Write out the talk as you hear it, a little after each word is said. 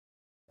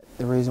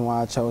the reason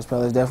why I chose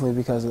Pella is definitely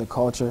because of the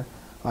culture.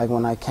 Like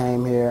when I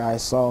came here, I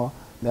saw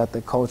that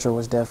the culture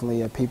was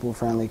definitely a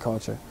people-friendly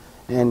culture.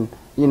 And,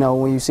 you know,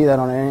 when you see that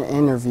on an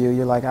interview,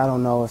 you're like, I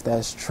don't know if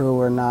that's true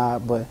or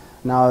not, but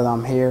now that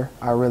I'm here,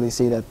 I really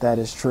see that that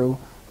is true.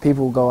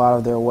 People go out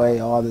of their way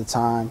all the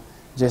time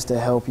just to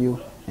help you,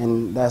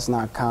 and that's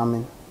not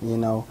common, you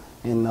know,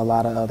 in a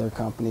lot of other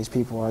companies.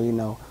 People are, you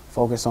know,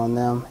 focused on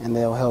them, and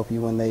they'll help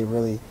you when they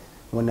really,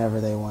 whenever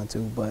they want to.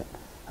 But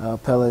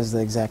Pella is the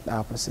exact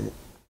opposite.